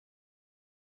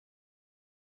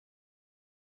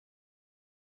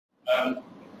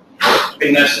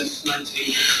Been there since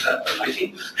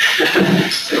 1990,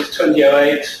 since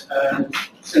 2008.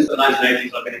 Since the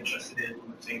 1980s, I've been interested in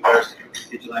implementing various different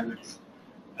computer languages.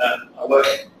 I work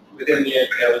within the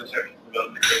APL and technical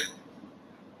development group,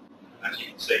 as you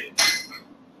can see.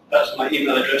 That's my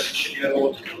email address, should you ever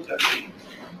want to contact me.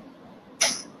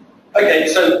 Okay,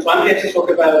 so I'm here to talk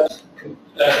about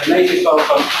native file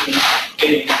functions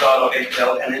in Dyalog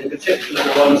APL, and in particular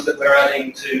the ones that we're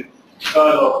adding to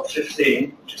Dyalog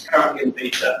 15, which is currently in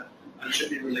beta and should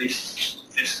be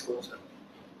released this quarter.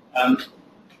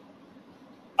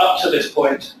 Up to this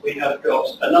point, we have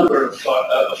got a number of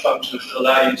functions that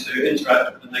allow you to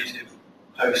interact with the native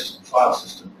host file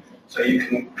system. So you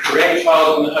can create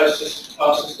files on the host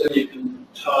file system, you can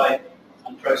tie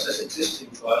and process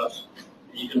existing files,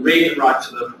 you can read and write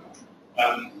to them.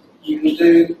 You can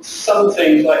do some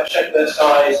things like check their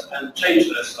size and change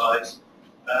their size.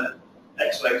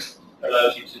 Xlabs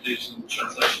allows you to do some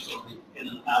translations on the in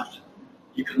and out.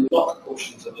 You can lock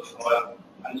portions of the file,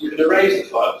 and you can erase the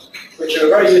files, which are a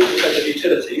very useful set of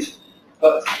utilities,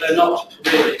 but they're not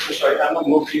really, sorry,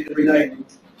 you can rename them.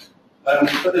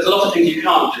 But there's a lot of things you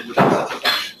can't do with this set of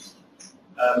functions.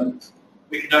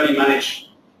 We can only manage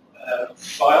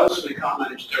files, we can't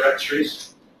manage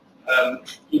directories.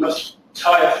 You must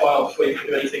tie a file before you can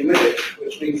do anything with it,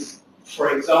 which means,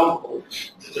 for example,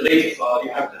 to delete a file,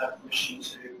 you have to have permission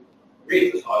to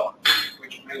read the file,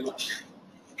 which you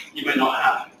may not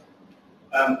have.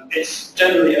 It's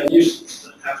generally a nuisance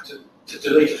to have to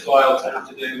delete a file, to have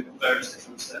to do various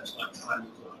different steps like time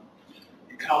as well.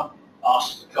 You can't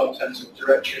ask the contents of a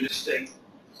directory listing.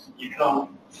 You can't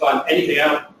find anything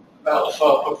out about the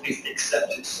file properties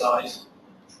except its size.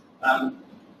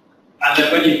 And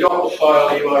then when you've got the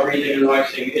file, you are reading and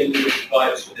writing individual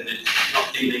bytes within it,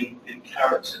 not dealing in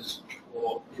characters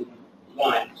or in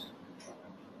lines,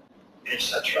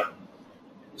 etc.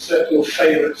 Insert your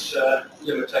favourite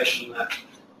limitation there.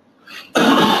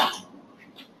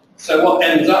 So what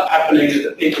ends up happening is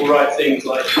that people write things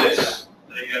like this.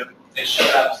 They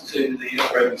shut out to the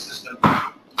operating system,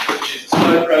 which is a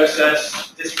slow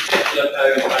process. This particular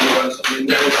code only runs on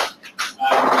Windows.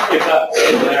 If that's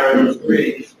an error, it's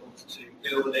really difficult to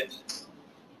deal with it.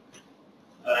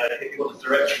 If you want a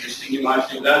directory listing, you might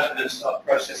do that and then start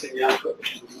processing the output,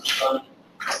 which isn't much fun.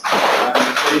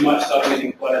 So you might start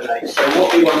using BAA. So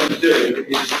what we want to do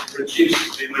is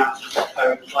reduce the amount of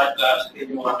code like that in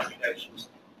your applications.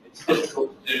 It's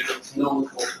difficult to do, it's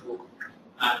non-portable,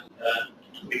 and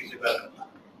we can develop that.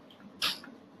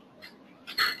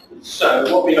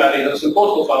 So what we've added are some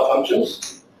portable file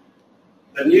functions.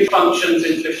 The new functions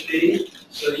in 15,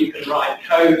 so that you can write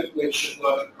code which should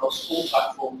work across all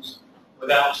platforms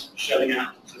without shelling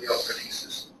out to the operating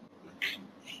system.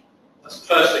 That's the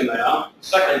first thing they are. The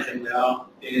second thing they are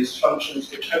is functions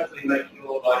which hopefully make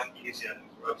your life easier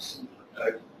to write simpler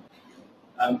code.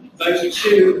 Those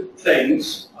two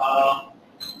things are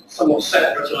somewhat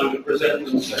separate, and I'm going to present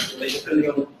them separately. Depending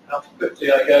on how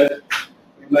quickly I go,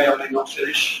 we may or may not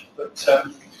finish. But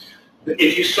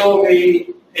if you saw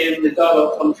me in the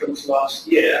Dyalog conference last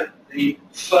year, the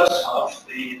first half,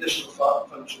 the additional file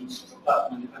functions for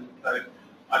platform independent code,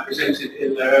 I presented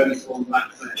in their early form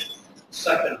back then. The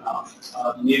second half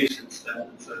are new since then,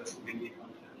 and so it will be new content.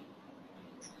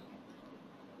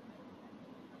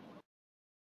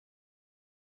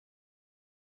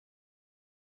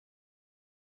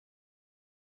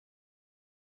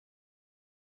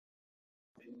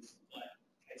 Things like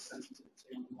case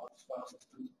sensitivity on file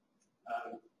systems.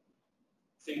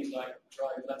 Things like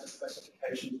drive letter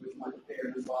specifications which might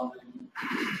appear in a file name,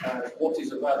 what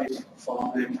is a valid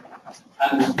file name,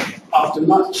 and after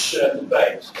much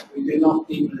debate, we do not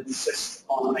even insist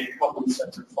on a common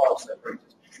set of file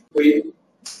separators. We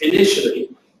initially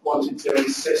wanted to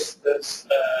insist that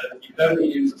you only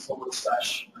use a forward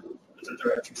slash as a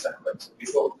directory separator. We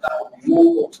thought that would be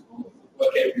more portable, it would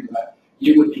work everywhere.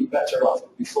 You would be better off if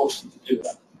we forced you to do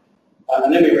that.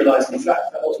 And then we realized, in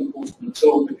fact, that wasn't possible at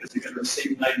all because you're going to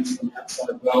receive names from the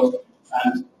outside world.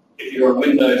 And if you're on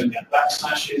Windows and you have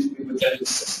backslashes, we would then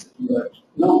insist that you wrote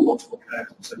non-portable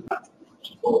characters, so that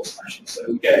forward slashes. So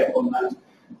we gave up on that.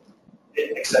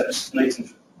 It accepts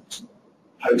native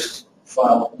host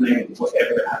file name,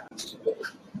 whatever it happens to be.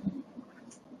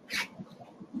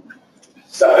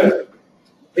 So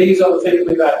these are the things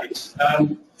we've added.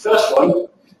 First one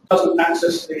doesn't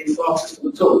access the file system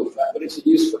at all, in fact, but it's a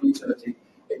useful utility.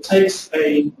 It takes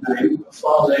a name, a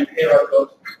file name. Here I've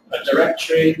got a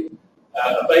directory,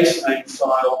 a base name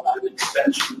file, and an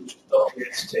extension which is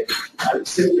 .txt, and it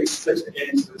simply splits it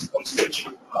into its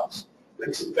constituent parts. It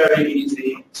makes it very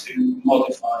easy to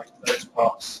modify those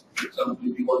parts. For example,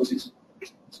 if you wanted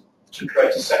to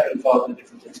create a second file with a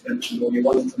different extension, or you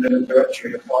wanted to live a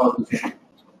directory of file within.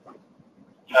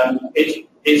 It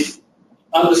is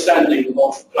understanding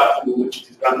of the platform which it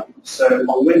is running. So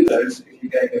on Windows, if you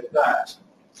gave it that,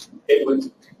 it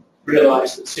would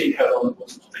realize that C colon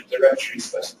was the directory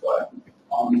specifier.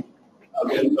 On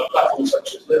a platform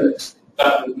such as Linux,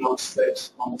 that would not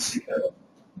fit on the C colon.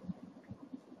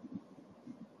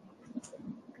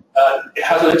 It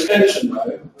has an extension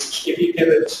though, which if you give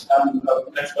it a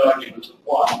left argument of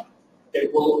 1,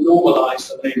 it will normalize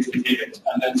the names we give it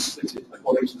and then split it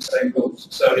according to the same rules.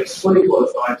 So it's fully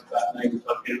qualified for that name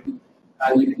plugin,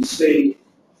 and you can see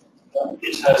that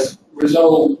it has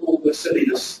resolved all the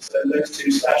silliness. So those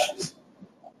 2 slashes,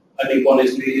 only 1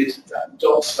 is needed. That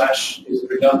dot slash is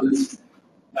redundant.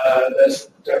 There's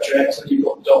directory X, and you've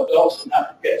got dot dot, and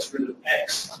that gets rid of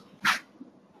X.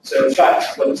 So in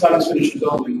fact, by the time it's finished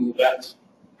resolving all that,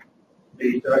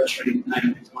 the directory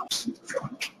name is much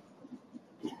simplified.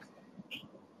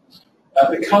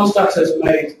 Because that has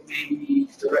made the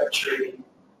directory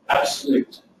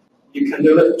absolute, you can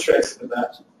do a little trick with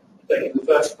that, taking the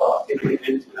first part, giving it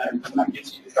an empty name, and that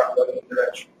gives you the current working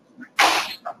directory.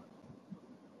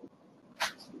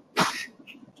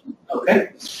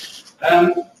 Okay,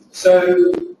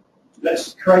 so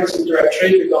let's create some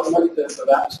directory. We've got an editor for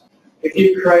that. If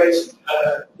you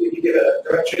give it a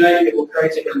directory name, it will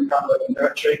create it in the current working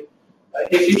directory.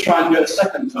 If you try and do it a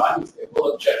second time, it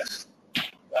will object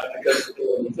because it's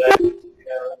already there.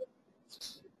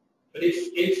 But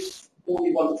if all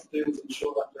you want to do is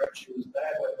ensure that directory was there,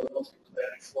 whether or not it was there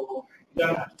before, you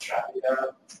don't have to track the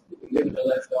error. You can give it a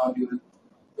left argument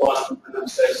 1, and that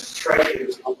says trading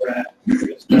is not there, if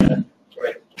it's there,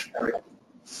 great, carry on.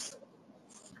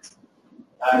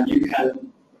 And you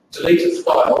can delete a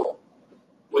file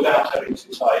without having to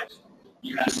type.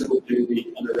 You can still do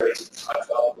the unerase type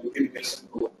file. We'll give you a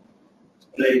simple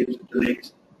name to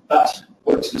delete. That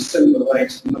works in a similar way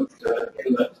to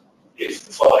in that if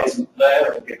the file isn't there,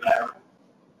 it'll give an error.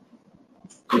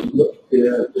 Look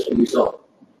the result.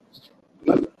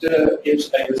 Gives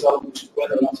a result which is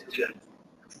whether or not it did,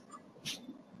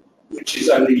 which is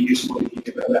only useful if you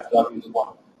give it a left argument of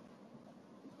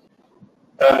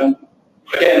 1.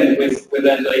 Again, with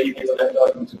ND, you give a left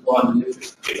argument of 1, and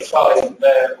if the file isn't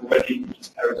there already, you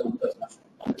just carry on, does nothing.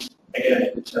 Again,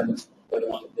 it returns whether or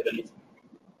not it did anything.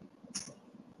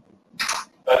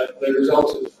 But the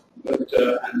result of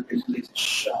murder and delete is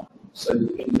sharp, so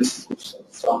in this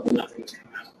sample, nothing is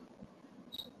coming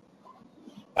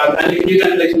out. And you can use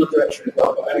delete in the directory as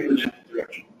well, but only in the net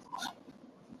direction.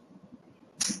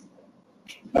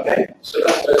 Okay, so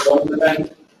that's goes on. And then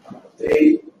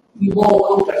the more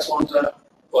complex ones are,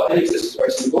 well, NX is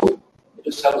very simple. It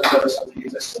just tells you whether something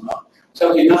exists or not. It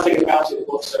tells you nothing about it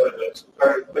whatsoever. It's a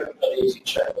very quick and easy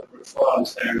check whether a file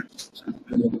is there and just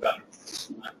a more about it.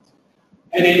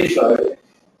 Any info,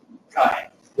 okay.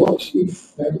 What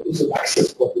if there is an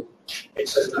access problem? It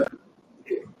says no.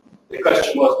 The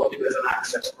question was, what if there's an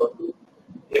access problem?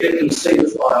 If it can see the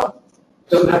file, it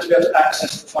doesn't have to be able to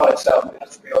access the file itself, it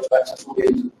has to be able to access all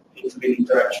the intervening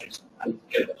directories and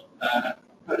get it.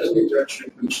 It doesn't need directory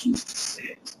permissions to see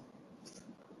it.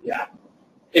 Yeah.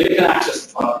 If it can access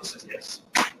the file, it says yes.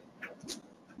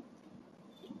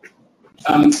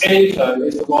 Info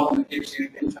is the one that gives you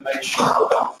information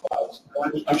about files.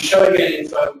 I'm showing you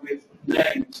info with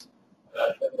named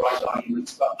right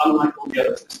arguments, but unlike all the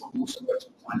others, this one also works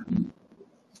with time.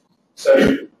 So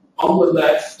on the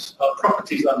left are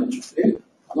properties I'm interested in, and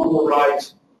on the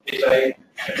right is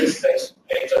in this case,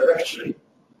 a directory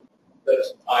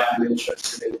that I am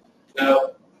interested in.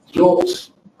 Now, naught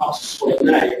asks for a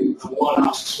name, and 1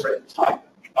 asks for a type.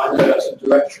 I know that's a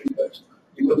directory, but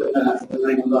you put the name for the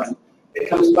name alone. It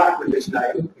comes back with its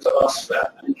name, because I've asked for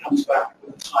that, and it comes back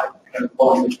with a type code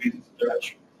 1, which means it's a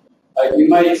directory. You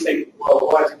may think, well,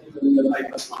 why is it given the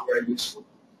name? That's not very useful.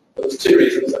 But there's 2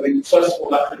 reasons. I mean, first of all,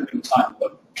 that could have been type,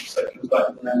 so it comes back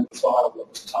with the name of the file that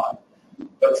was type.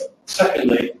 But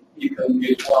secondly, you can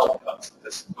use wildcards for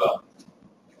this as well.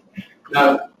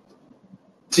 Now,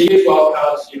 to use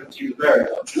wildcards, you have to use a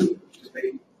variant option, which is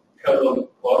the colon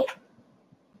quad.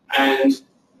 And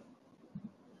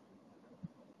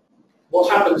what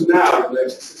happens now, you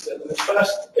notice, is that in the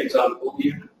first example,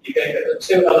 you gave it a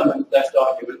 2-element left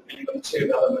argument and you got a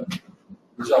 2-element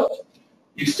result.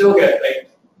 You still get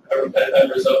a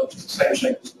result which is the same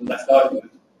shape as the left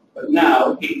argument, but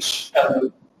now each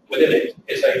element within it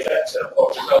is a vector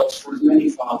of results for as many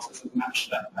files as have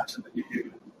matched that pattern that you've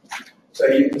given. So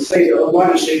you can see that on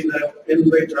my machine, in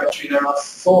the root directory, there are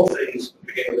 4 things that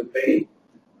begin with B.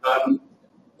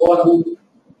 One,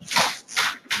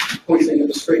 pointing at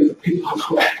the screen for people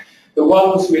unaware, The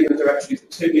ones with the directories, the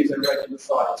two is a regular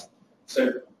file.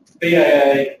 So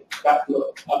BAA, backup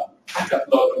log,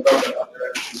 and backup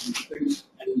directories includes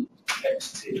an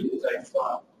XT is a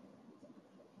file.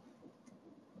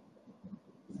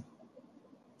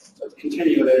 So to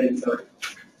continue with that info,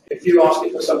 if you ask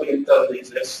it for something that doesn't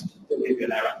exist, it'll give you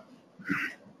an error.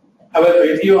 However,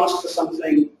 if you ask for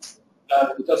something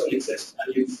that doesn't exist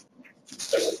and you've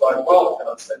specified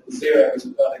wildcards, then 0 is a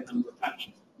valid number of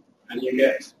patches, and you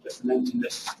get just an empty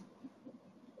list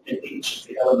in each of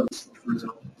the elements of the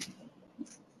result.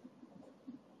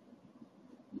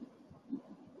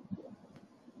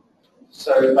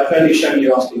 So I've only shown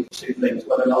you asking for two things,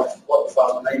 whether or not what the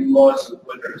file name was and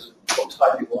whether it was what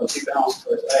type it was. You can ask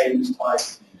for its aims, type.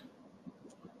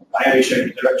 I only showed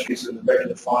you directories and the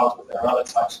regular files, but there are other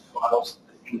types of files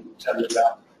that it can tell you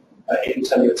about. It can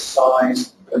tell you its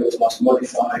size, when it was last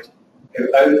modified, who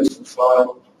owns the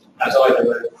file, as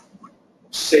either a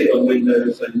SID on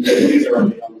Windows and user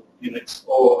only on Unix,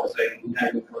 or as a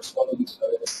name corresponding to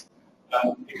it.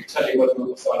 It can tell you whether or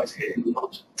not the file is hidden or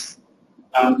not.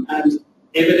 And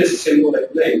if it is a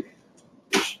symbolic link,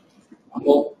 which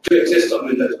do exist on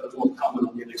Windows but are more common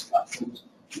on Unix platforms,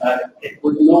 it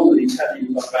would normally tell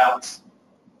you about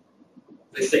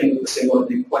the thing that the symbolic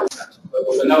link points at. But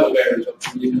with another variant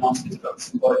option, you can ask it about the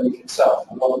symbolic link itself,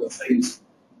 and one of the things,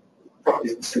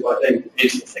 properties of the symbolic link,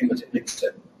 is the thing that it links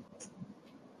to.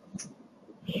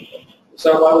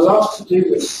 So I was asked to do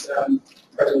this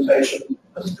presentation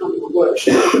as a kind of a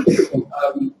workshop.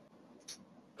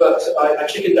 But I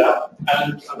chickened out,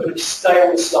 and I'm going to stay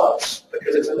on the slides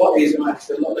because it's a lot easier and I have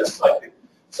to do a lot less typing.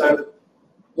 So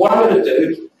what I'm going to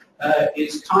do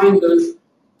is kind of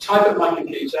type at my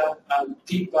computer and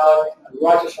debug and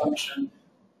write a function,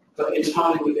 but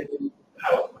entirely within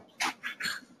PowerPoint,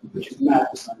 which is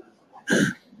madness, I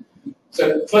know.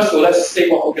 So first of all, let's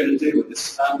see what we're going to do with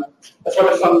this. Let's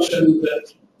write a function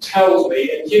that tells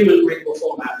me in human readable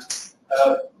format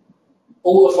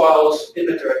all the files in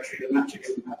the directory that match a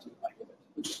given pattern,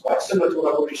 which is quite similar to what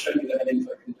I've already shown you that an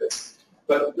info can do.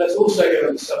 But let's also go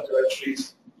into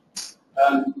subdirectories,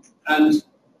 and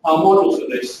our model for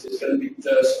this is going to be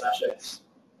dir/s.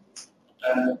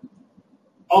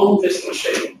 On this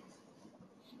machine,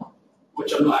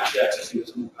 which I'm not actually accessing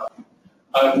as a mock-up,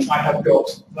 I have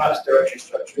got that directory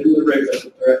structure. In the root there's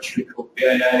a directory called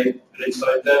BAA, and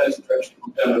inside there there's a directory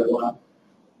called demo1.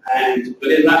 And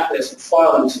within that, there's a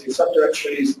file and two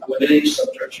subdirectories, and within each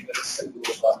subdirectory, there's a single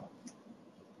file.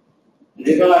 And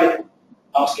if I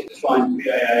ask it to find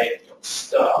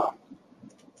BAA.star,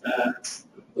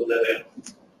 well, there they are.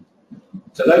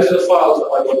 So those are the files that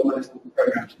I want my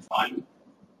program to find.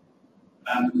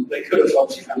 They could have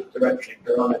obviously found a directory,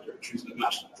 there are no directories that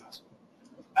match that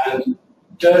pattern. And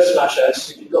dir/s,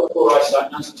 if you've got poor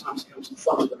eyesight, now sometimes it comes to the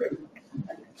front of the room.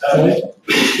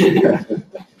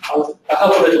 I'll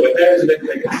help a little bit. There is a bit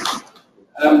bigger.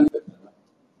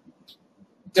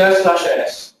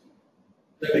 dir/s.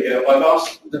 There we go. I've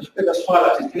asked the bit that's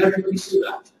highlighted. Can everybody see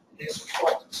that? It's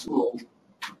quite small.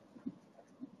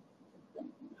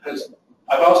 And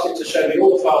I've asked it to show me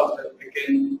all the files that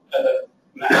begin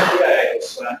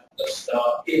BAA/star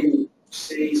in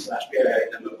C/BAA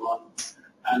demo1,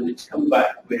 and it's come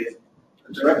back with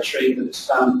a directory that is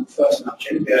found first match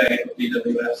in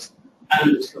BAA.dws.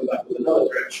 And it's come back with another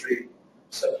directory,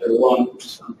 subdir1, which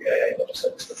is from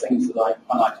BAA.sx, the things that I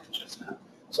highlighted just now.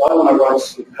 So I want to write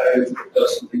some code that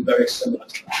does something very similar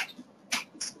to that.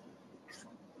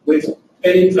 With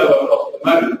any info I've got at the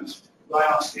moment, if I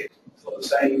ask it for the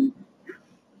same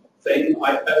thing,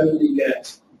 I only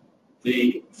get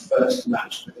the first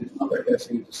match, because it's not very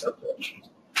getting into subdirections.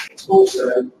 It's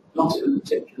also not in a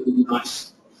particularly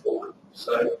nice format.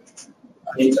 So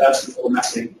I need to add some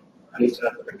formatting. I need to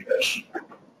have a recursion.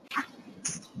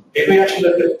 If we actually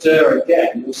look at dir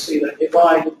again, you'll see that if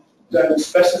I don't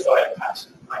specify a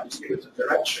pattern, I just give it a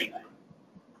directory name,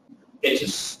 it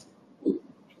just...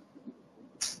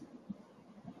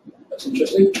 That's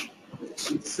interesting.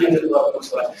 Something that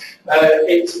looks like.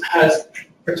 It has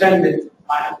pretended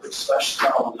I have put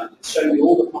 /star on that. It's showing me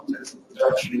all the contents of the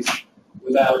directories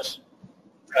without,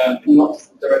 not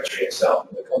the directory itself,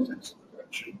 but the contents of the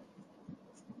directory.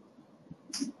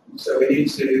 So we need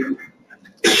to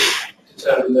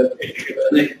determine that if you give it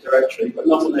a naked directory, but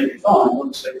not a naked file, I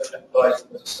want to say that it applies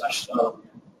as a /star.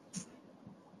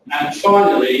 And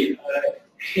finally,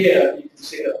 here you can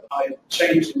see that I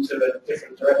changed into a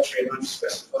different directory and I've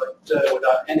specified dir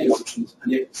without any options,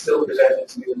 and it still presented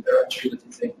to me the directory that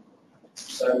it's in.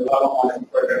 So I want my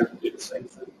program to do the same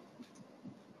thing.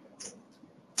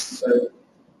 So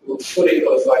we'll fully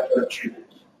qualified directory name.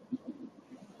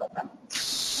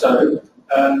 So,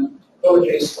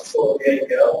 apologies for the BAA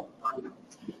girl. I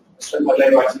spent my day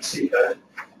writing C code.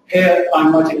 Here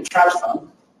I'm writing a trash fund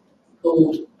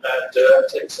called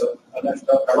takes a left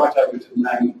up, a right over to the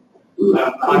name. And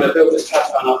I'm going to build this trash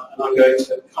fund up, and I'm going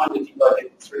to kind of debug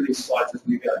it through these slides as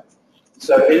we go.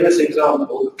 So in this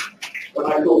example, when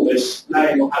I call this,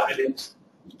 name will have it,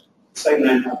 the same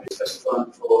name will be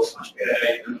specified for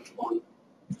 /BAA and one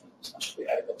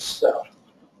 /BAA.start.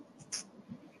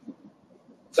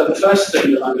 So the first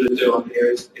thing that I'm going to do on here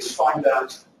is find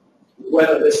out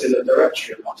whether this is a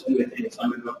directory or not, and if it is,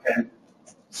 I'm going to append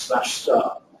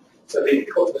 /start. So the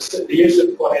use of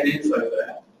 .info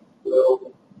there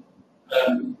will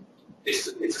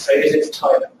is to say, is it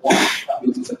type 1? That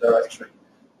means it's a directory.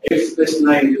 If this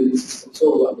name didn't exist at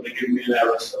all, that would have given me an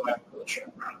error, so I put a track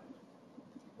around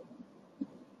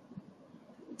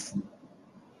it.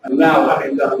 And now,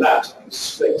 having done that, I can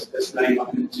split this name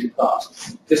up into two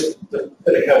parts. The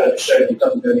bit of code I've shown you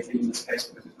doesn't do anything in this case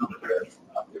because it's not a directory.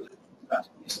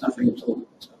 It's nothing at all.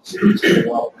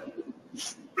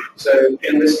 So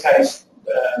in this case,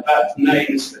 that name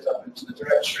is split up into the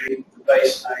directory, the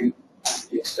base name, and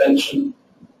the extension.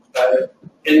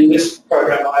 In this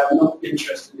program, I am not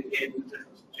interested in the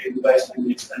difference between the base name and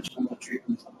the extension. I'm going to treat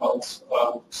them as whole, so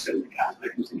I'll simply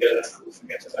concatenate them together and we'll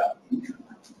forget about them.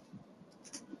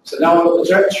 So now I've got the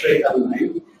directory and the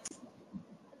name,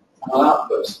 and I'll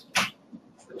output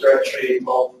the directory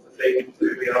of the thing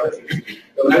that we are looking at.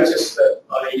 You'll notice that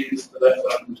I use the left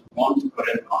button to one to put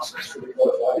in access to the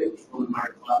qualified, which is one of my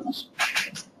requirements.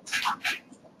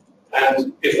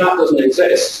 And if that doesn't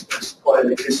exist, it's quite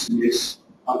an existing use,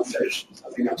 unfinished,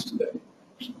 nothing else to do.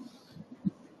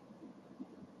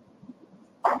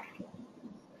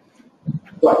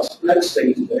 Right, next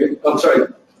thing to do, I'm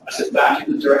sorry, I said back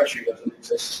in the directory doesn't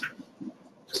exist.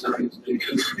 There's nothing to do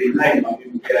because the name like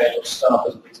in BAA or star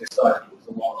doesn't exist either with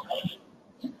the wildcard.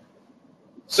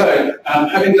 So,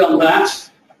 having done that,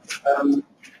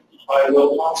 I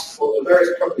will ask for the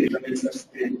various properties I'm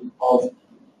interested in of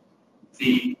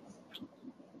the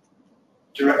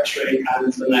directory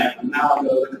and the name. And now I'm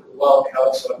going to look at the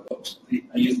wildcard, so I've got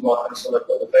I use the wildcard, so I've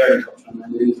got the variant option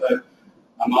and the info.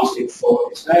 I'm asking for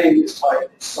its name, its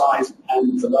type, its size,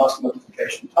 and the last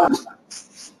multiplication timestamp.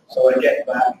 So I get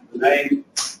back the name,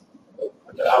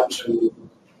 the option,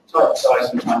 type, size,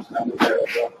 and timestamp there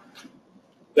as well.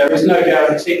 There is no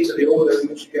guarantee to the order in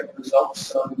which you get the results,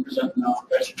 so I'm going to present them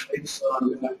alphabetically. So I'm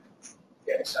going to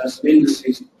get some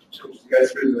indices to go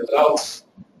through the results,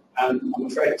 and I'm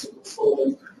afraid to look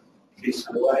forward, please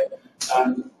stand away.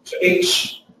 For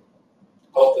each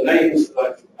of the names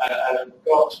that I've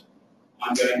got,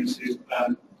 I'm going to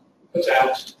put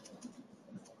out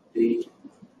the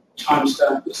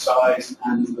timestamp, the size,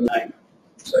 and the name.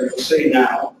 So you'll see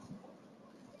now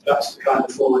that's the kind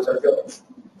of format I've got.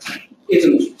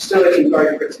 Still isn't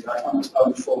very pretty, I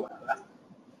can't format that.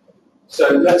 So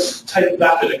let's take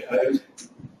that bit of code,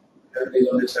 everything's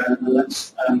on its own, and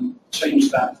let's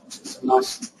change that to some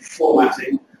nice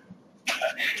formatting.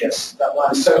 Yes, that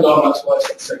line is so long, that's why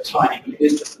it's so tiny, but it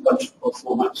is just a bunch of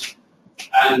formats.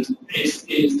 And it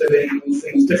is doing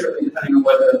things differently depending on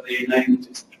whether the name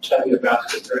is telling you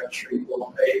about a directory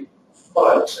or a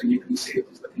file, so you can see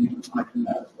it's looking at the type in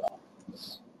there as well.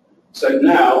 So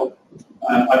now,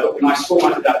 I've got a nice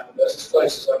formatted output that's as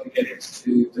close as I can get it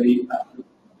to the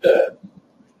dirt.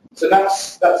 So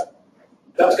that's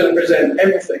going to present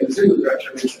everything that's in the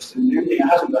directory I'm interested in. The only thing it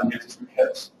hasn't done yet is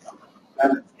recurse.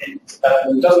 And it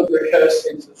doesn't recurse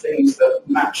into things that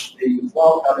match the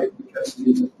wildcard, it recurses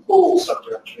into all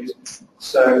subdirectories.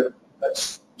 So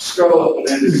let's scroll up and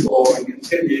then before and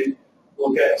continue.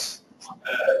 We'll get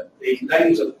the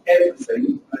names of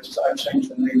everything. Notice I've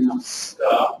changed the name now to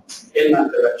star in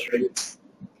that directory.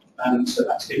 And so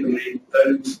that's giving me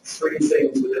those three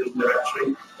things within the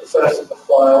directory. The first is the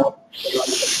file, that I'm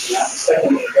interested in that. The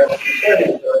second is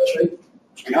the directory,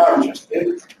 which we are interested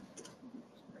in.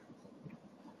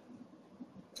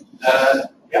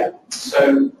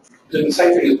 So doing the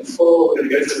same thing as before, we're going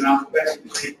to go through them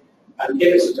alphabetically, and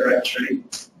if it's a directory,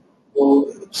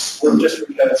 we'll just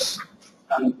recurse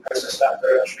and process that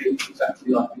directory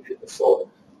exactly like we did before.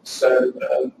 So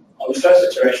on the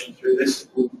first iteration through this, it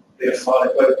will be a file.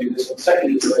 It won't do this. On the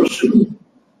second iteration,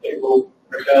 it will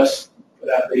recurse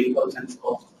without the content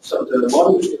of subdir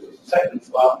 1, which is the second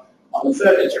file. On the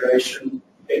third iteration,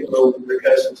 it will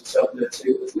recurse into subdir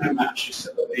 2 with no matches,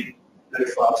 so there'll be no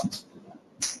files.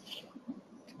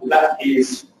 And that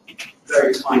is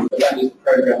very tiny, but that is the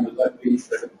program that I've been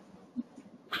through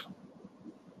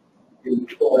in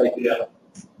core APL.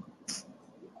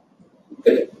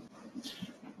 Good.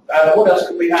 What else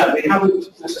could we have? We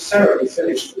haven't necessarily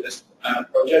finished with this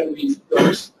project. We've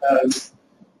got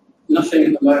nothing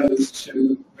at the moment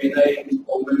to rename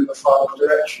or move a file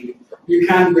directory. You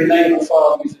can rename a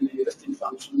file using the existing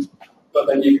functions, but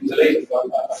then you can delete a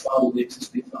file with the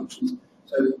existing functions.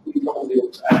 So we probably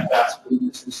ought to add that, and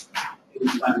this is in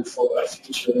plan for a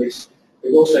future release.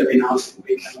 We've also been asked if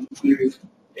we can move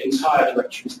entire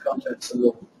directories, contents, and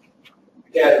all.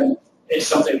 Again, it's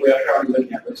something we are currently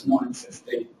looking at, but it's not in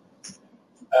 15.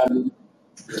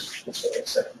 That's what I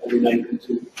said, we'll rename it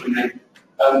to rename.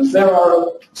 There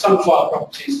are some file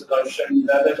properties that I've shown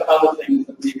there. There are other things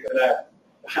that we could add.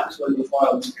 Perhaps when the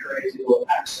file is created or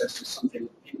access is something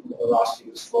that people are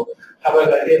asking us for.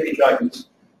 However, here be dragons.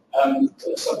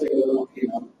 That's something we're not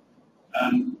keen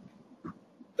on.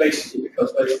 Basically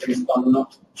because those things are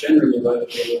not generally available on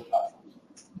the platform.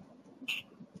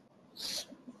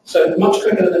 So much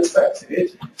quicker than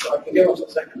expected, so I can go on to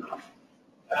the second half.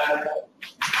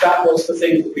 That was the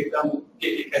thing that we've done,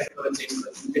 giving capabilities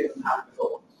that we didn't have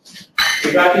before.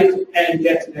 We've added end,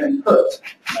 get, and end put,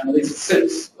 and this is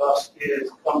since last year's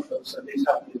conference, and these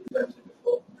haven't been implemented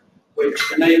before, which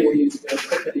enable you to do a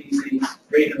quick and easy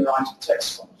read and write a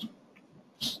text font.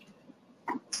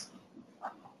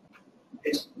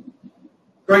 It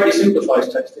greatly simplifies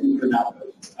texting and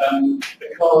output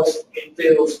because it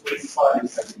deals with file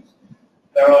encodings.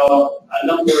 There are a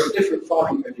number of different file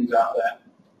encodings out there,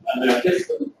 and they are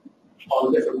different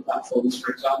on different platforms.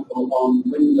 For example, on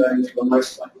Windows, we're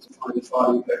most likely to find a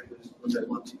file encoded as Windows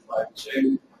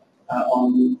 1252.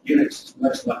 On Unix, it's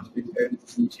most likely to be encoded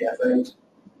as UTF-8.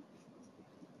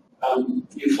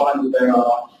 You find that there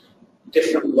are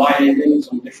different line endings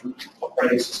on different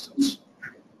operating systems.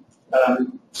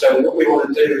 So what we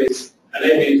want to do is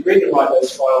enable you to read and write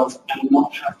those files and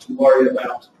not have to worry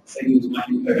about things like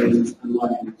encoding and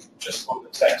lining, just on the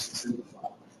text that's in the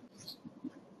file.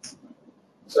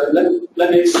 So let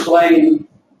me explain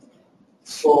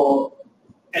for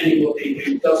anybody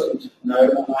who doesn't know,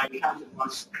 and I encountered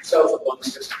myself at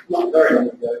once just not very long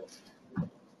ago,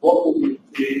 what will be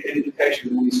the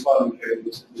implication of these file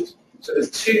encodings. So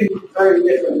there's two very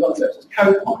different concepts. There's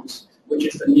code points, which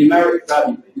is the numeric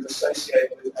value that you associate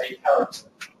with a character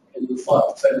in the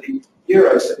file. So the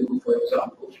euro symbol, for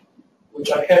example,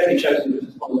 which I've carefully chosen because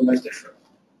it's one of the most different,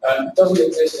 doesn't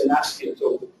exist in ASCII at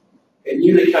all. In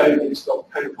Unicode, it's got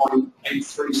code point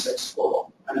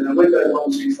 8364, and in a Windows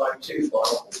 1252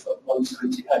 file, it's got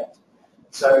 128.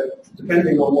 So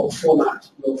depending on what format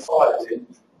your file is in,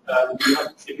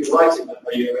 if you're writing that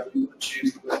by euro, you would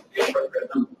choose the appropriate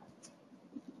number.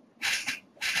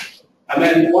 And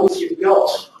then once you've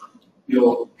got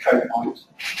your code point,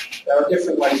 there are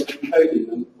different ways of encoding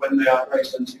them when they are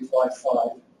greater than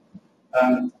 255.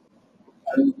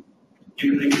 And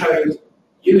you can encode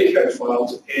Unicode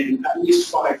files in at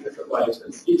least 5 different ways.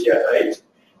 There's UTF-8,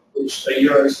 which the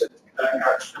Euro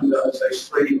character comes out as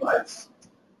 3 bytes.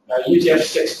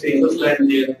 UTF-16, little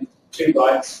endian, 2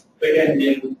 bytes, big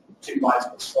endian, 2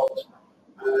 bytes per spot.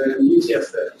 And then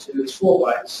UTF-32 is 4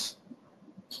 bytes,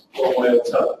 one way or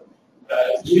t'other.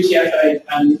 UTF-8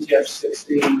 and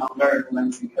UTF-16 are variable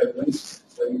length encodings,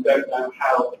 so you don't know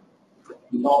how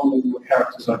long the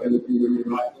characters are going to be when you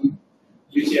write them.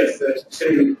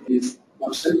 UTF-32 is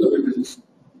much simpler because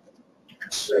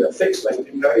it's a fixed length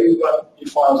encoding, but your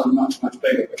files are much, much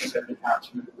bigger because every character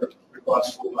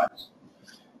requires 4 bytes.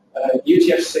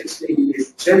 UTF-16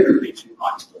 is generally 2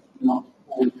 bytes, but not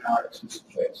all characters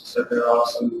fit. So there are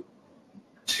some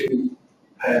 2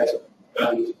 pairs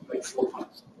of make 4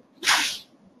 bytes.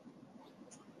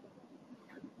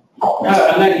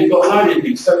 And then you've got line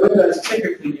endings. So Windows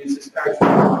typically uses character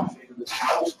line feed in this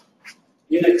house.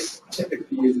 Unix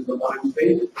typically uses a line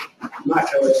feed. Mac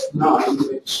OS 9,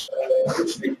 which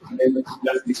originally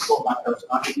definitely support Mac OS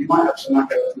 9. You might have some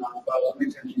Mac OS 9 files, and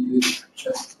we tend to use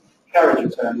just carriage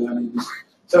return learnings.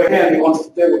 So again, we want to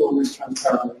deal with all this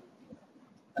transparently.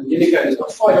 And Unicode has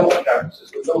got 5 other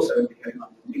characters, which also indicate line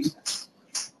endings.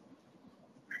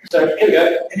 So here we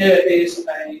go. Here is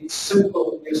a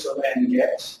simple use of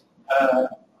end-get.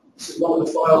 This is one of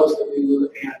the files that we were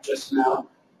looking at just now.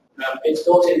 It's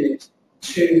got in it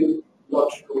 2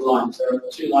 logical lines. There are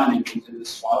 2 line entries in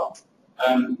this file.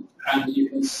 And you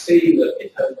can see that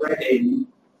it has read in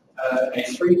a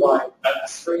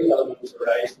 3-element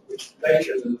array, which is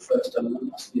later than the first element.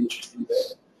 That's the interesting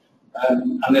bit.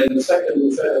 And then the second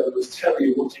and third elements tell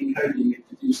you what encoding it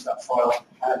produced that file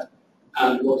had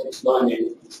and what its line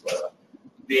entries were.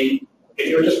 If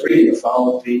you're just reading the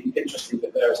file, the interesting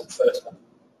bit there is the first element.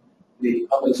 The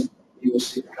others you will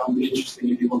see become interesting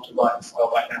if you want to write the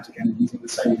file back out again using the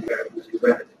same encoding as you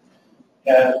read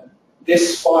it.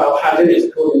 This file had in it,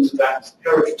 according to that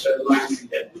carriage return line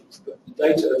feed endings, but the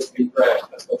data that's been read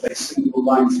has got a single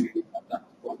line feed at that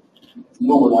point. It's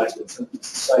normalized it so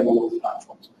it's the same on all the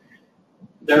platforms.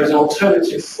 There is an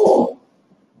alternative form.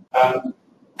 I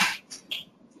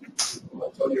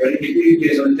told you, if you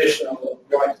use an additional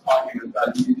right argument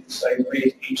value, you can say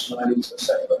read each line into a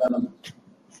separate element.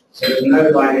 So there's no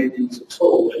line endings at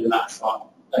all in that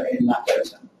file, in that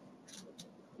data.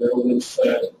 They're all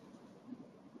inferred.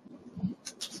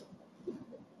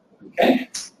 Okay?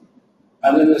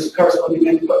 And then there's corresponding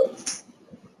input.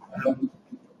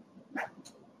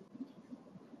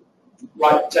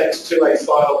 Write text to a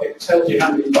file, it tells you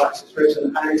how many bytes it's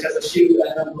written, and it has assumed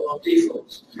a number of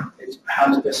defaults. It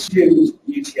has assumed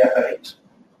UTF-8,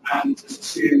 and it has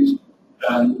assumed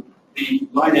the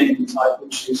line ending type,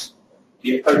 which is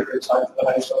the appropriate type for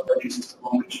the host operating system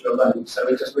on which you're running. So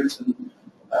it has written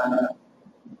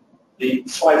the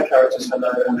 5 characters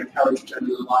hello and the character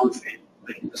general line feed,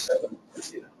 making the 7.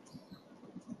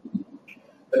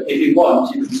 But if you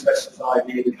want, you can specify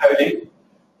the encoding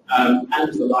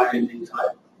and the line ending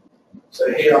type.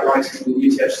 So here I'm writing the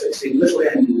UTF-16 little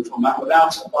ending format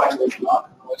without a byte watermark.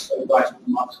 I always put a byte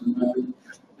watermark to the moment.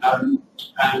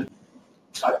 And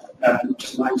type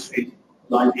just line feed,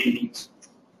 line endings.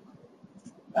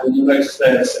 And you'll notice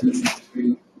there a symmetry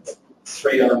between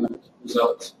 3-element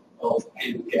results of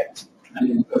in get and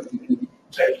input. You can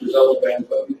take the result of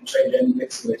input, you can change any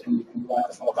mix of it, and you can write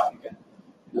the file back again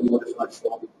in a modified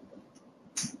form.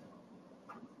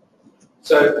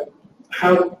 So,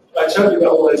 how I told you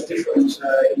about all those different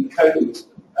encodings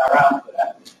that are out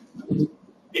there.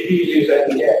 If you use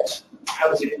NGET, how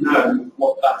does it know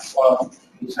what that file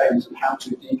contains and how to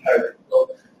decode it? Well,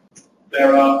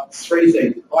 there are 3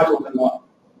 things. Right or not,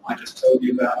 I just told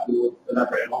you about and we'll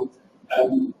elaborate on.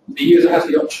 The user has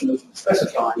the option of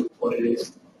specifying what it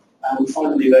is. And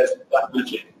finally, there's black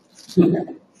magic.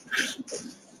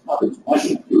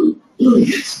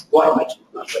 White magic,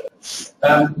 much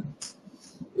better.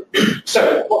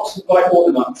 So, what's the byte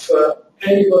watermark? For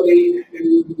anybody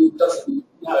who doesn't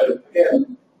know,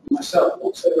 again, myself,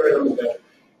 not so very long ago,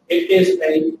 it is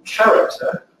a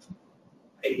character,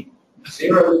 a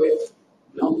 0-width,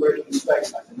 non-breaking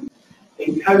space, I think,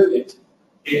 encoded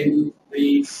in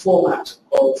the format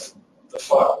of the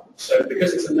file. So,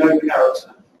 because it's a known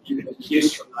character, you can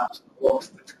deduce from that what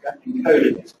the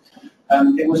encoding is.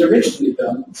 It was originally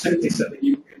done simply so that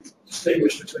you could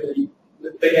distinguish between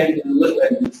the big end and the little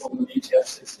end in the form of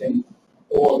UTF-16,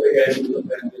 or the big end and the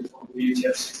little end in the form of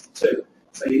UTF-62.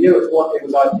 So you knew what it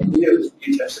was like. You knew it was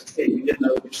UTF-16. You didn't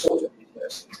know which sort of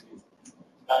UTF-16.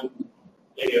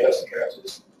 Here you go, that's the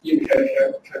characters. Unicode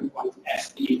code point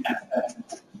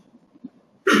FEFF.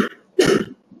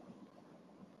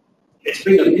 It's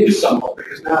been abused somewhat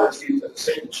because now it's used as a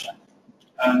signature.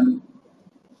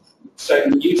 So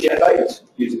UTF-8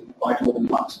 uses byte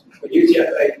watermarks, but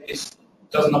UTF-8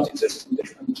 does not exist in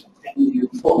different NU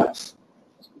formats.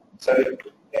 So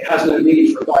it has no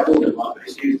need for a byte watermark, but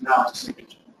it's used now as a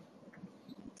signature.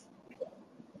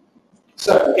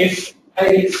 So if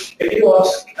you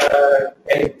ask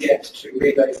NGET to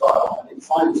read a file and it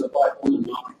finds a byte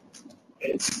watermark,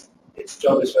 its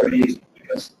job is very easy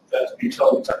because that's being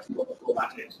told exactly what the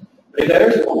format is. But if there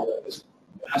isn't one of those,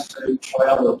 it has to try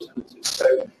other alternatives.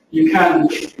 So you can,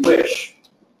 if you wish,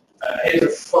 here's a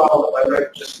file that I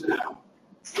wrote just now,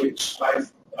 which I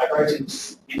wrote in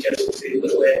UTF-16 a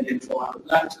little Indian format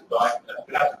without a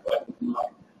byte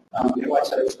watermark. If I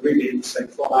tell it to read it in the same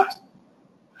format,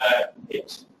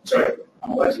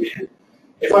 I'm writing it in.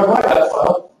 If I write that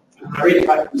file and I read it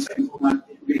back in the same format,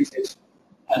 it reads it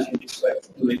as you'd expect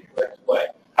in the correct way.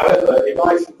 However, if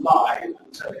I lie and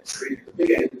tell it to read the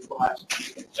big end of the format,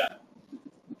 it gets down.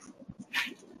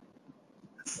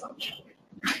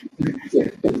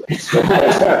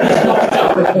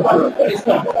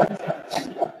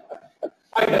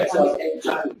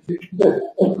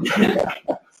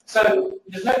 So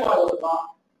there's no byte watermark.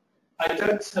 I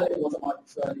don't tell it what my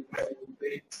preferred encoding would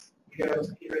be. We go to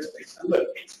heuristics, and look,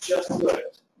 it's just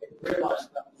worked. It realised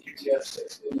that the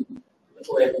UTF-16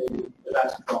 little ending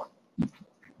without a prompt.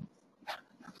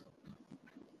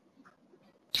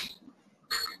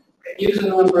 It uses a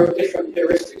number of different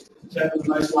heuristics to determine the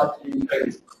most likely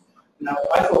encoding. Now,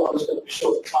 I thought I was going to be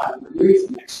short of time and remove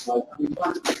the next slide, and we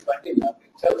plan to put it back in now,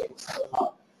 it tells you what's going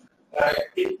on.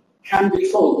 It can be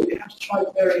full, but you have to try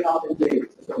very hard indeed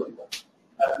to fill it.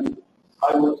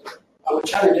 I would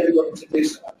challenge everybody to do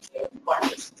so. It'd be quite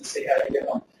interesting to see how you get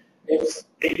on.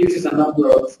 It uses a number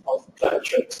of clever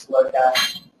tricks to work out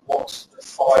what the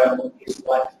file is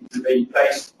likely to be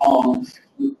based on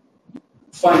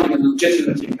finding a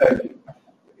legitimate encoding,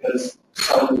 because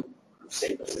some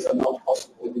sequences are not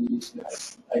possible in using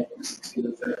 16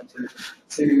 and 32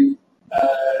 to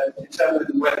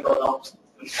determine whether or not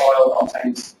the file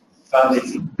contains valid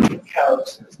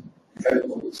characters, code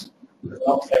points.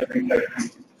 Not every code point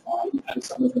is defined, and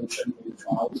some of them shouldn't be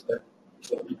defined, but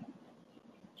sort of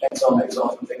X on, X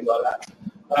off, and things like that.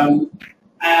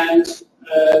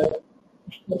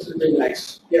 What does it do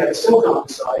next? Yeah, the still can't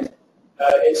decide.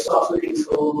 It starts looking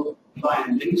for line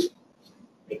endings.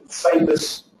 It's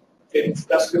famous.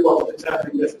 That's a good one for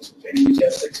determining the difference between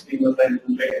UTF-16 and then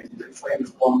and the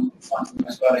famous one finds the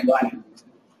most valid line endings.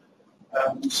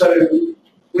 So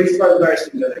we've thrown various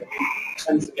things at it. We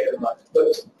tend to get it right.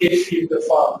 But if you've got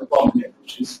file at the bottom here,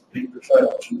 which is the preferred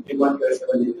option, it won't go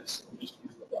through any of this. It'll just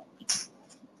use the bottom.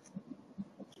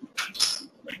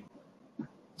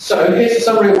 So here's a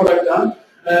summary of what I've done.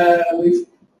 We've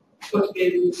put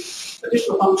in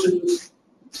additional functions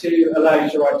to allow you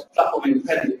to write platform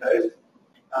independent code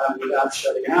without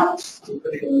shutting out. We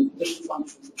put in additional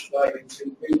functions which allow you to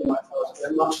move the right files in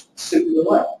a much simpler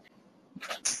way.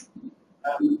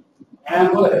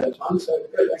 And well ahead of time, so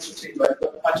good extra teamwork.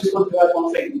 But I just want to add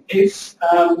one thing. If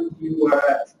you were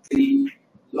at the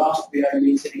last BAA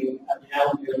meeting at the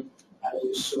Albion and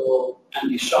you saw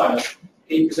Andy Shire,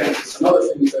 he presented some other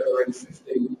things that were in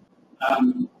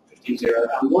 15.0,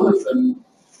 and one of them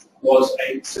was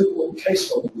a simple case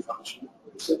folding function,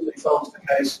 which simply folds the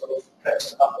case of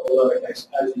text up or lowercase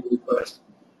as you request.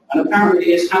 And apparently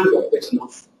his hand got bitten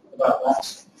off about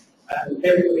that. And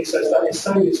everybody says that is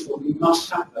so useful, you must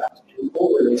have that in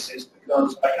all releases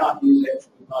because I can't use it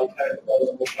with my code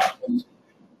available platforms.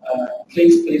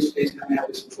 Please, can we have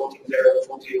this in 14.0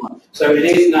 or 14.1? So it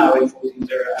is now in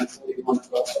 14.0 and 14.1 as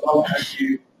well. So long as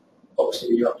you,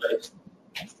 obviously, you update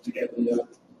to get the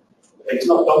it's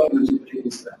not documented, but it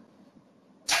is there.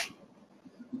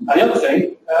 And the other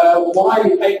thing, why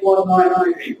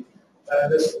 8199 IP?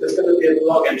 There's going to be a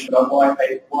log entry about why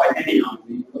any IP,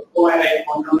 but why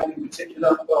 819 in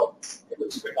particular? Well, it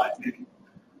looks a bit like me.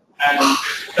 And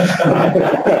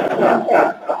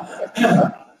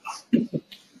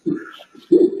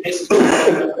it's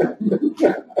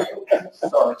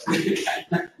sorry.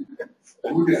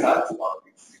 Who decides about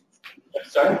it?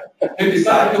 Sorry? Who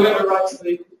decides? Whoever writes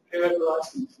the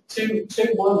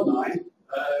 219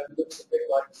 looks a bit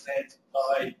like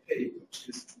ZIP, which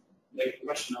is the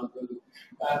Russian algorithm.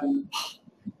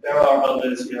 There are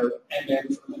others, MM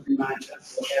from Living Manager,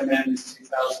 or MM is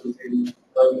 2000 in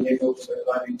Roman Eagle, so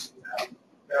in 2000.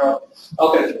 There are.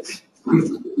 Okay.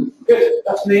 Good.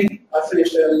 That's me. I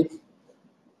finished early.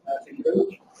 Thank you very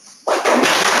much.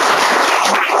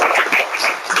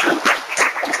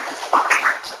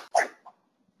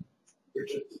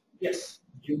 Richard, Yes.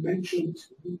 you mentioned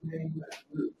rename that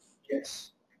group.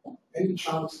 Yes. Any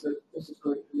chance that this is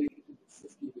going to make it into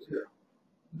 15.0?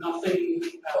 Nothing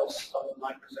else other than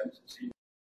I presented to you.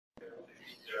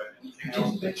 You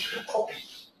didn't mention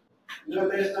copies. No,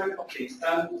 there's no copies.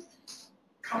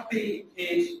 Copy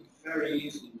is very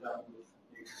easily done with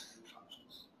the existing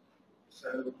functions.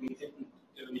 So we didn't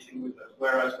do anything with those.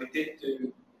 Whereas we did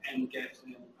do get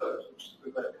and input, which is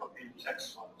we were copying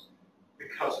text files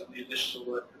because of the additional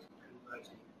work of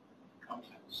converting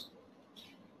contents.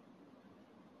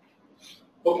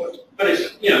 But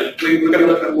it's, we're going to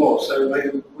look at more. So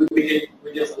we did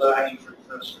the low-hanging fruit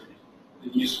first, really, the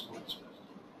useful ones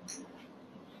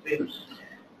first.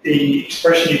 The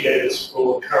expression you gave us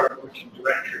for current working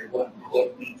directory, one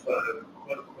quote info,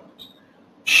 quote.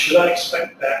 Should I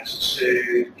expect that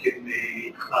to give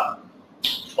me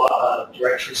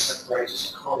directory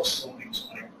separators corresponding to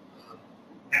my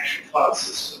actual file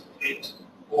system? It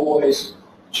always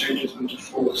changes them to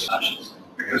forward slashes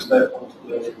because they're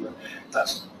portable everywhere.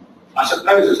 I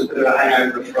suppose it's a bit of a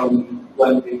hangover from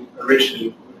when we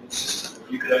originally insisted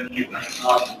that you could only give that an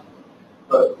argument.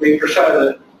 But we prefer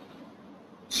that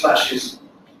slashes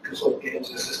can sort of get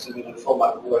into the system in a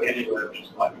format that will work anywhere, which is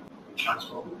why we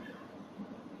transform them.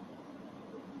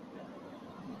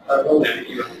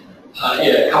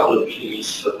 Yeah, a couple of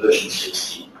keys for version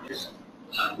 16. Yes.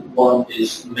 One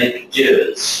is make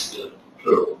dirs,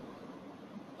 plural,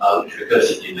 which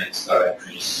recursively makes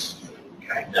directories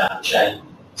down the chain,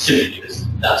 simply because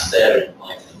that's there in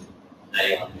Python.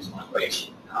 Anyone who's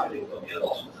migrating, you've got to get a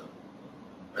lot of them.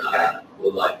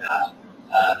 Will like that.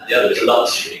 The other is love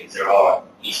strings. There are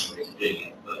easy ways of doing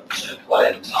it, but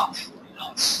quite any time would be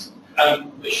nice,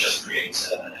 which just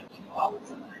creates an empty file with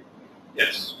a name.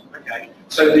 Yes. Okay.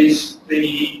 So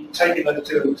the taking those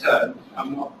two in turn,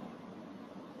 I'm not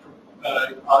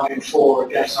arguing for or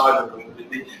against either of them.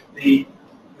 The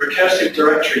recursive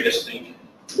directory listing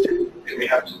that we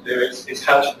have to do is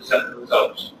how to present the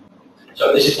results.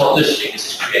 So this is not listing,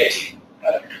 this is creating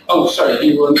Oh, sorry,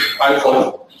 you were... I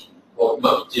thought... What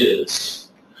McDirs,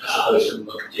 as opposed to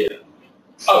McDir.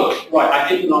 Oh, right, I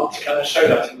did not show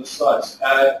that in the slides.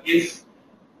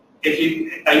 If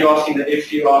you, are you asking that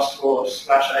if you ask for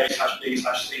 /A/B/C/D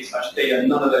and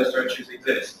none of those directories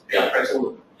exist, it can press all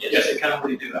of them? Yes, it can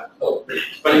already do that. Oh,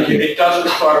 brilliant. But it does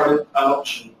require an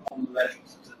option on the left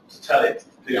to tell it to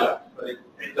do that, but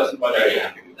it doesn't by Very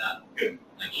default. happy with that. Good.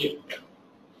 Thank you.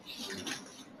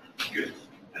 Good.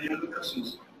 Any other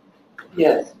questions?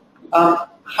 Yes.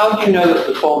 How do you know that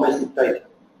the bomb isn't data?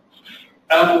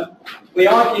 We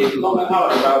argued long and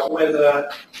hard about whether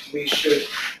we should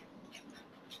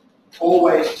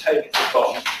always take the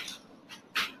bomb.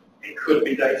 It could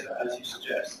be data, as you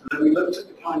suggest. And then we looked at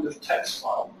the kind of text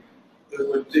file that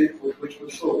would do, which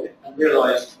would store it, and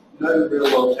realized no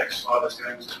real-world text file is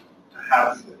going to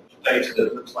have data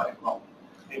that looks like a bomb.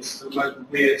 It's the most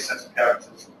weird set of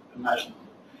characters imaginable.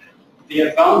 The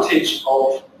advantage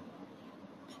of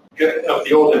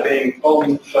the order being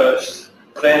bomb first,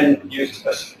 then user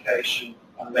specification,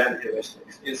 and then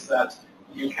heuristics, is that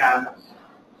you can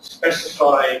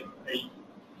specify a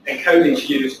encoding to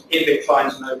use if it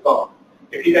finds no bomb.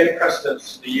 If you gave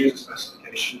precedence to the user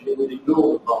specification, it would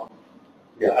ignore the bomb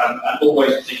and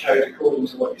always decode according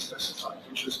to what you specified,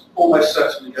 which was almost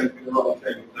certainly going to be the wrong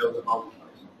thing if there was a bomb in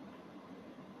place.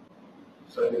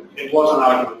 So it was an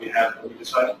argument we had, but we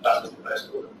decided that was the best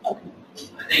order.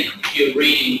 I think if you're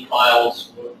reading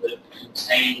files that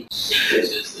contain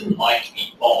sequences that might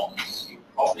be bombs, you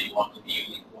probably want to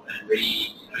be and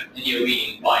read, then you're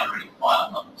reading a binary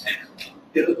file, not a text.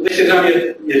 This is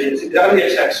only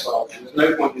a text file. There's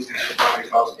no point using it for binary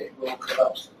files. It will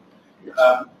collapse.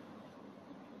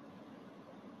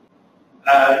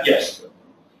 Yes.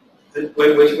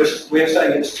 We're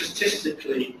saying that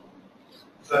statistically,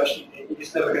 virtually,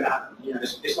 it's never going to happen.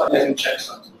 It's like using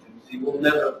checksums and things. You will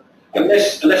never,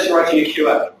 unless you're writing a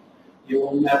QA, you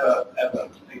will never ever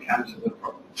encounter the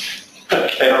problem.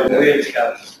 Okay, I'm weird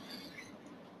scanners.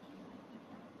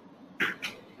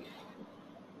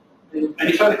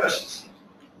 Any further questions?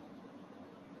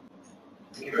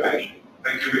 Thank you very much.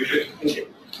 Thank you, Richard. Thank you.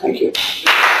 Thank you.